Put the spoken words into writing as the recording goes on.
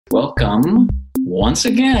Welcome once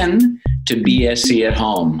again to BSC at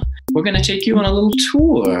Home. We're going to take you on a little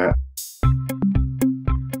tour.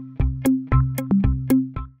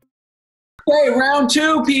 Hey, round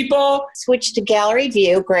two, people. Switch to gallery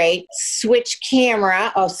view. Great. Switch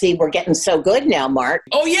camera. Oh, see, we're getting so good now, Mark.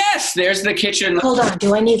 Oh, yes, there's the kitchen. Hold on.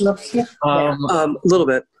 Do I need lipstick? A little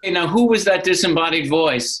bit. Hey, now, who was that disembodied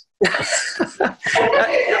voice?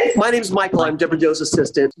 My name's Michael. I'm Debra Joe's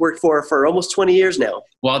assistant. Worked for her for almost 20 years now.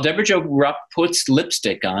 While Debra Jo Rupp puts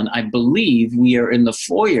lipstick on, I believe we are in the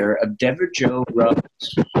foyer of Debra Jo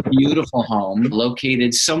Rupp's beautiful home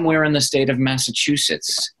located somewhere in the state of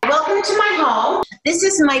Massachusetts. Welcome to my home. This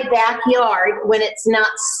is my backyard when it's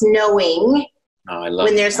not snowing. Oh, I love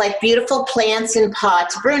when it. There's like beautiful plants in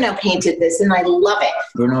pots. Bruno painted this and I love it.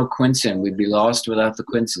 Bruno Quinson. We'd be lost without the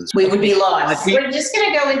Quinsons. We would be lost. We're just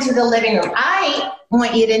going to go into the living room. I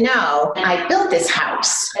want you to know I built this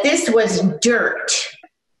house. This was dirt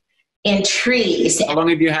and trees. How long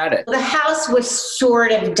have you had it? The house was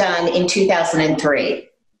sort of done in 2003.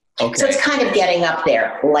 Okay. So it's kind of getting up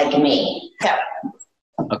there like me.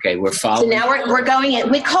 Okay, we're So following. now we're going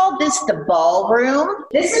in. We called this the ballroom.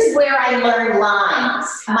 This is where I learned lines.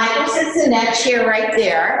 Michael sits in that chair right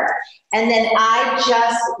there. And then I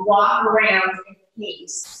just walk around in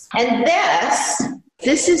peace. And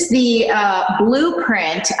this is the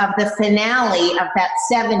blueprint of the finale of that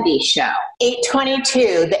 70s show.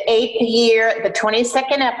 822, the 8th year, the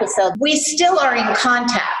 22nd episode. We still are in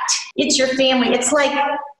contact. It's your family. It's like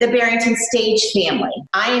the Barrington stage family.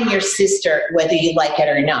 I am your sister, whether you like it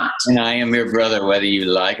or not. And I am your brother, whether you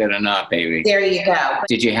like it or not, baby. There you go.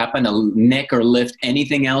 Did you happen to nick or lift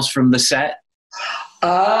anything else from the set?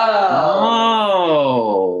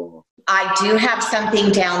 Oh. I do have something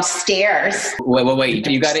downstairs. Wait.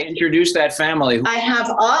 You got to introduce that family. I have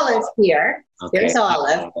Olive here. Okay. There's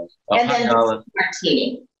Olive. Oh, And then Olive.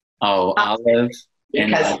 Martini. Oh, Olive.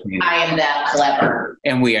 Because I am that clever.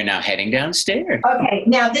 And we are now heading downstairs. Okay,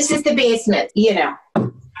 now this is the basement, you know.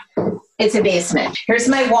 It's a basement. Here's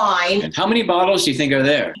my wine. And how many bottles do you think are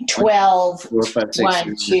there? 12. 4, 5, 6,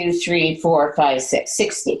 1, 2, 3, 4, 5, 6.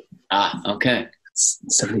 60. Ah, okay.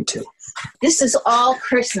 72. This is all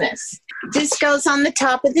Christmas. This goes on the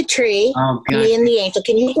top of the tree. Oh, God. Me and the angel.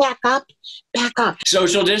 Can you back up? Back up.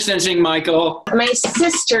 Social distancing, Michael. My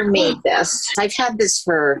sister made this. I've had this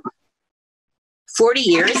for 40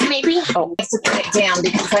 years, maybe. Oh, I have to put it down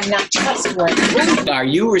because I'm not trustworthy. Are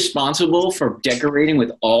you responsible for decorating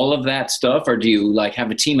with all of that stuff, or do you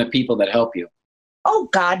have a team of people that help you? Oh,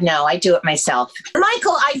 God, no. I do it myself.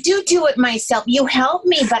 Michael, I do it myself. You help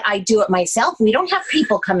me, but I do it myself. We don't have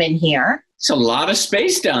people come in here. It's a lot of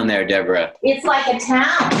space down there, Debra. It's like a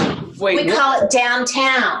town. Wait, we call it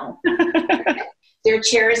downtown. There are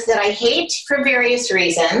chairs that I hate for various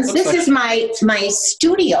reasons. This is my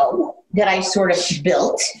studio that I sort of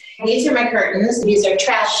built. These are my curtains. These are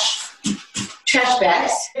trash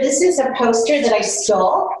bags. This is a poster that I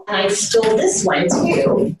stole, and I stole this one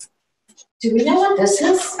too. Do we know what this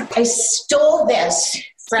is? I stole this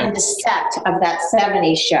from the set of that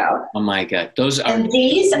 70s show. Oh my God, those are. And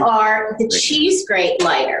these are the cheese grate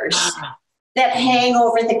lighters that hang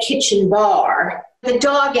over the kitchen bar. The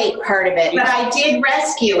dog ate part of it, but I did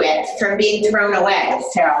rescue it from being thrown away.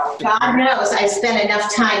 So God knows I spent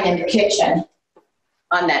enough time in the kitchen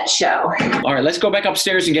on that show. All right, let's go back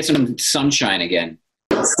upstairs and get some sunshine again.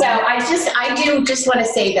 So I do just want to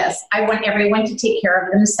say this. I want everyone to take care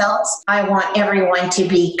of themselves. I want everyone to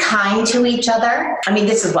be kind to each other. I mean,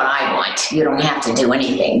 this is what I want. You don't have to do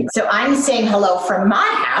anything. So I'm saying hello from my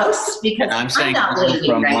house because I'm not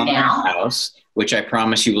leaving from right my now. house, which I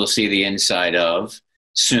promise you will see the inside of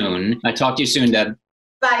soon. I talk to you soon, Deb.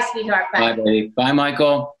 Bye, sweetheart. Bye. Bye, baby. Bye,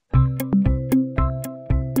 Michael.